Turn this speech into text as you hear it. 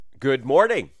Good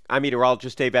morning. I'm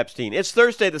meteorologist Dave Epstein. It's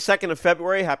Thursday, the 2nd of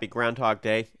February. Happy Groundhog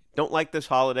Day. Don't like this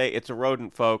holiday. It's a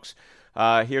rodent, folks.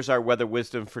 Here's our weather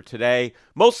wisdom for today.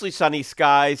 Mostly sunny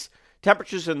skies.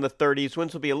 Temperatures in the 30s.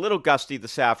 Winds will be a little gusty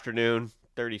this afternoon.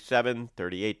 37,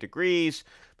 38 degrees.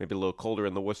 Maybe a little colder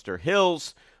in the Worcester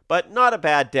Hills. But not a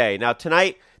bad day. Now,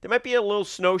 tonight, there might be a little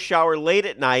snow shower late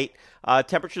at night.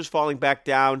 Temperatures falling back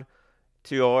down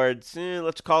towards,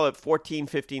 let's call it 14,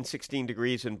 15, 16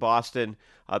 degrees in Boston,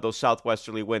 those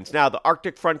southwesterly winds. Now, the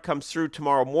Arctic front comes through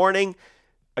tomorrow morning.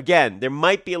 Again, there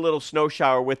might be a little snow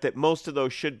shower with it. Most of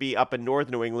those should be up in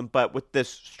northern New England, but with this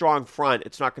strong front,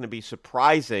 it's not going to be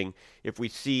surprising if we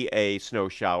see a snow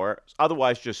shower.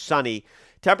 Otherwise, just sunny.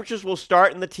 Temperatures will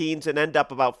start in the teens and end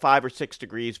up about 5 or 6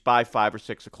 degrees by 5 or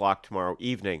 6 o'clock tomorrow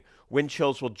evening. Wind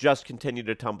chills will just continue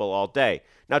to tumble all day.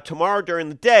 Now, tomorrow during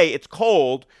the day, it's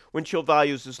cold. Wind chill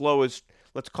values as low as,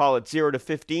 let's call it 0 to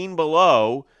 15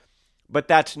 below, but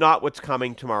that's not what's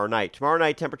coming tomorrow night. Tomorrow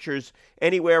night, temperatures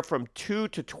anywhere from 2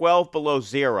 to 12 below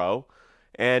zero,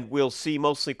 and we'll see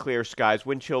mostly clear skies.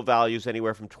 Wind chill values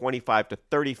anywhere from 25 to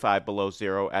 35 below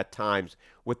zero at times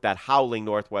with that howling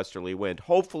northwesterly wind.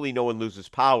 Hopefully no one loses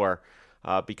power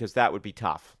because that would be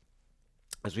tough.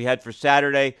 As we head for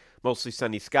Saturday, mostly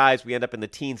sunny skies. We end up in the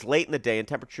teens late in the day, and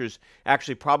temperatures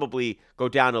actually probably go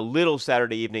down a little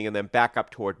Saturday evening and then back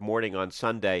up toward morning on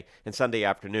Sunday. And Sunday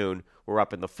afternoon, we're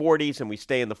up in the 40s, and we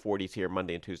stay in the 40s here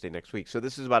Monday and Tuesday next week. So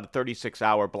this is about a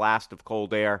 36-hour blast of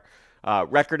cold air.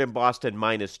 Record in Boston,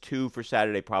 -2 for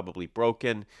Saturday, probably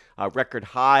broken. Record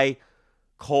high,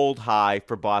 cold high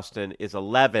for Boston is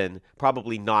 11,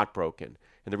 probably not broken.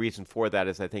 And the reason for that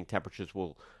is I think temperatures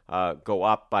will go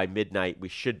up by midnight. We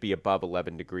should be above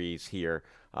 11 degrees here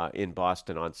in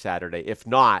Boston on Saturday. If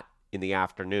not, in the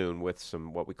afternoon with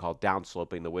some what we call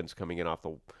downsloping, the winds coming in off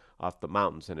the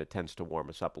mountains, and it tends to warm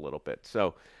us up a little bit.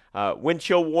 So wind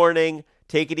chill warning,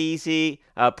 take it easy.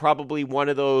 Probably one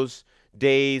of those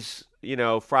days,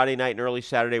 Friday night and early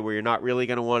Saturday where you're not really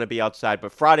going to want to be outside.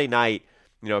 But Friday night,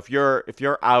 if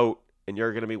you're out and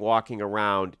you're going to be walking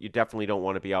around, you definitely don't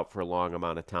want to be out for a long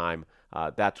amount of time.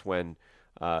 That's when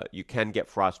you can get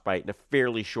frostbite in a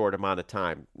fairly short amount of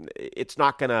time. It's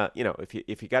not going to,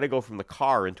 if you got to go from the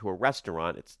car into a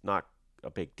restaurant, it's not a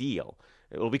big deal.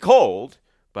 It'll be cold,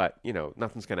 but,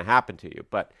 nothing's going to happen to you.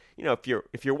 But, if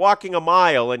you're walking a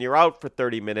mile and you're out for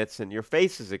 30 minutes and your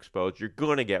face is exposed, you're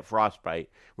going to get frostbite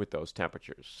with those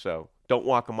temperatures. So don't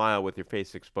walk a mile with your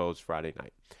face exposed Friday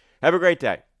night. Have a great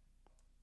day.